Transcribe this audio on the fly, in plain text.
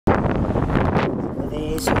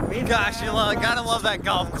Gosh, gotta love that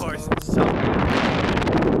golf course. It's so good.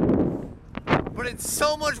 But it's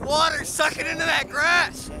so much water sucking into that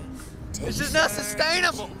grass. It's just not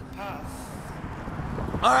sustainable.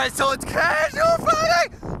 Alright, so it's Casual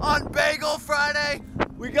Friday on Bagel Friday.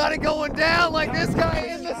 We got it going down like this guy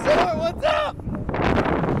in the store. What's up?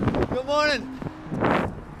 Good morning.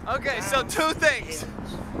 Okay, so two things.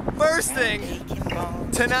 First thing,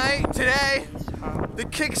 today, the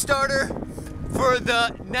Kickstarter for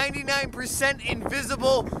the 99%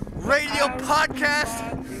 Invisible radio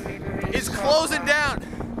podcast is closing down.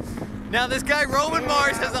 Now this guy Roman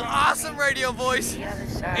Mars has an awesome radio voice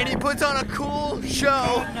and he puts on a cool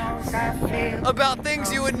show about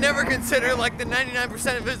things you would never consider, like the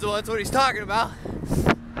 99% Invisible. That's what he's talking about,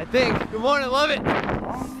 I think. Good morning, love it.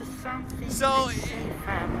 So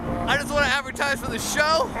I just want to advertise for the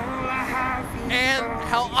show and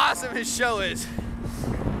how awesome his show is.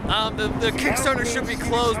 The Kickstarter should be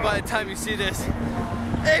closed by the time you see this,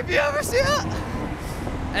 if you ever see it.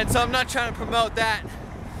 And so I'm not trying to promote that,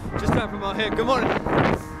 just trying to promote him. Good morning.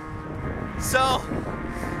 So,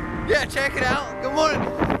 yeah, check it out. Good morning.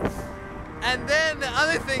 And then the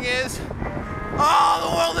other thing is, oh,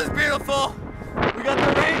 the world is beautiful. We got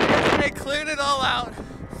the rain yesterday, cleared it all out.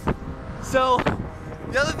 So,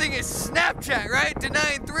 the other thing is Snapchat, right?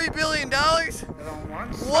 Denying $3 billion?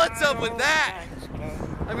 What's up with that?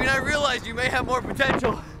 I mean, I realize you may have more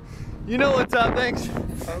potential. You know what's up, thanks.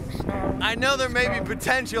 I know there may be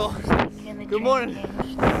potential. Good morning.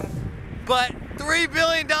 But $3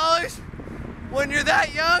 billion when you're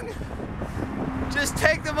that young? Just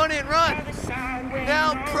take the money and run.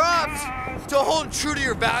 Now, props to hold true to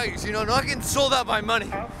your values, you know, not getting sold out by money.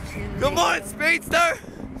 Good morning, Speedster.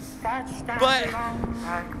 But,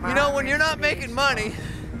 you know, when you're not making money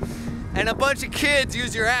and a bunch of kids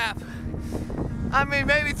use your app, I mean,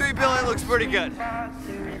 maybe $3 billion looks pretty good.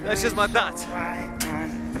 That's just my thoughts.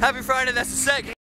 Happy Friday, that's the second.